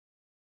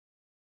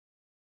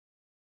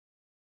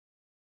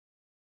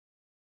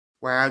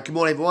Well, good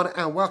morning everyone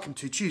and welcome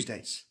to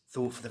Tuesday's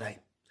Thought for the Day.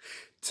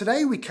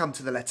 Today we come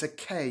to the letter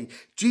K.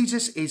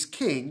 Jesus is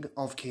King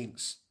of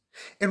Kings.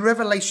 In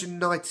Revelation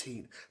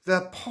 19,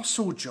 the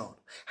Apostle John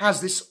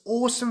has this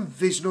awesome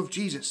vision of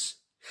Jesus.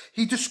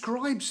 He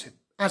describes him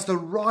as the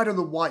rider on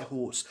the white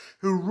horse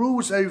who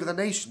rules over the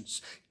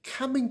nations,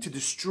 coming to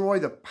destroy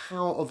the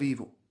power of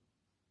evil.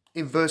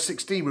 In verse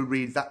 16 we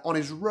read that on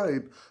his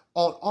robe,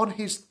 on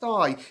his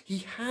thigh, he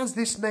has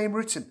this name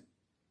written,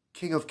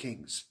 King of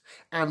Kings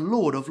and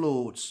Lord of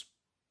Lords.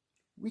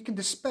 We can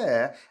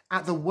despair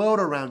at the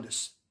world around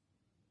us.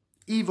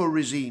 Evil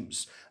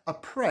regimes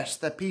oppress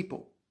their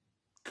people.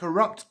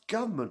 Corrupt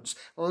governments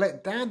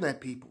let down their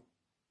people.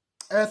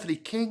 Earthly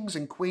kings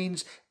and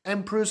queens,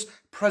 emperors,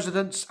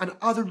 presidents and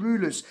other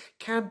rulers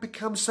can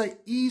become so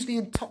easily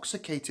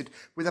intoxicated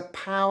with the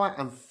power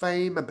and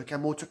fame and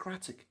become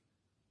autocratic.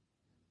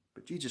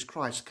 But Jesus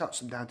Christ cuts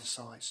them down to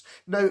size.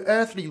 No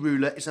earthly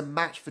ruler is a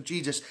match for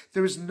Jesus.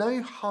 There is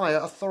no higher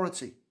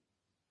authority.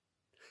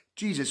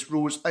 Jesus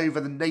rules over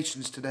the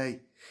nations today,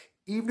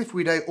 even if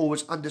we don't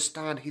always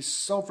understand his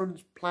sovereign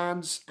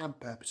plans and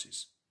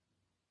purposes.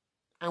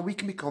 And we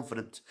can be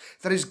confident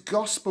that his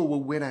gospel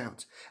will win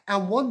out,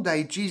 and one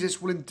day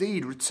Jesus will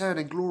indeed return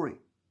in glory.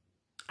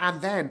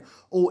 And then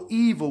all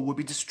evil will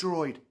be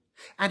destroyed,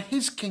 and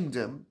his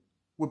kingdom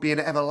will be an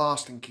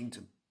everlasting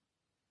kingdom.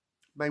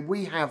 May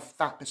we have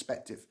that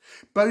perspective,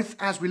 both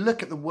as we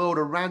look at the world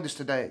around us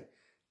today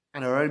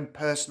and our own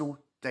personal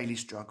daily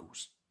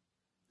struggles.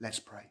 Let's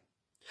pray.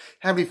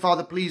 Heavenly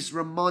Father, please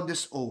remind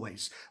us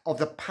always of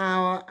the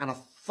power and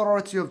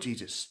authority of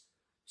Jesus,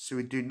 so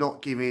we do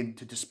not give in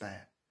to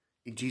despair.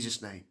 In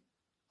Jesus' name,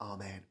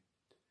 Amen.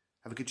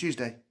 Have a good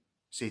Tuesday.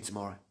 See you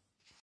tomorrow.